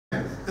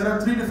there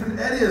are 3 different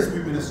areas we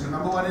minister.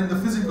 Number 1 in the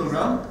physical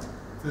realm,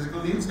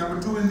 physical needs.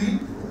 Number 2 in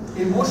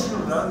the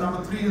emotional realm.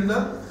 Number 3 in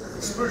the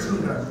spiritual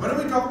realm.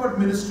 Whenever we talk about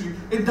ministry,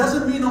 it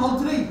doesn't mean all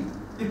 3.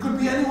 It could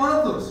be any one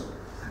of those.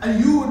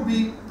 And you would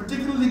be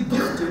particularly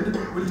gifted,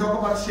 we'll talk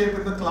about shape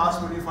in the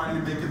class when you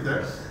finally make it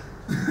there,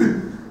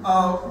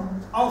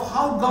 of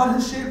how God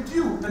has shaped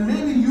you. And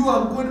maybe you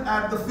are good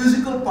at the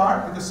physical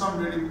part, because some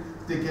really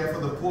take care for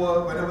the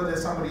poor. Whenever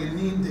there's somebody in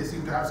need, they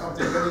seem to have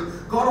something ready.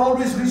 God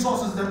always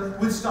resources them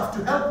with stuff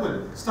to help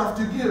with, stuff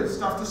to give,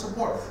 stuff to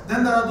support.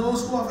 Then there are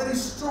those who are very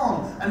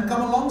strong and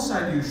come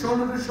alongside you,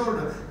 shoulder to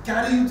shoulder,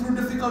 carry you through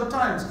difficult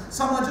times.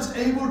 Some are just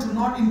able to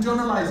not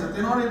internalize it.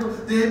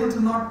 They're able to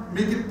not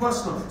make it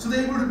personal. So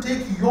they're able to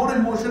take your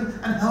emotion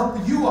and help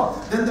you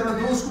up. Then there are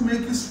those who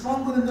make you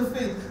stronger in the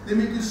faith. They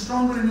make you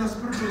stronger in your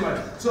spiritual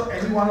life. So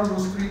any one of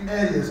those 3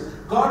 areas.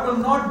 God will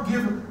not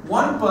give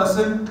one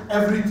person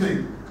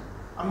everything.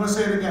 I'm going to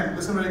say it again.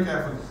 Listen very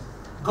carefully.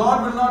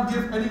 God will not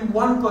give any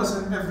one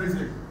person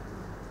everything.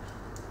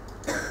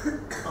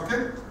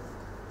 Okay?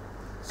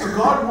 So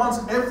God wants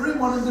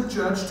everyone in the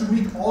church to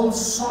meet all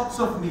sorts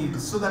of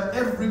needs so that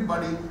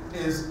everybody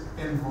is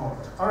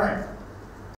involved. Alright.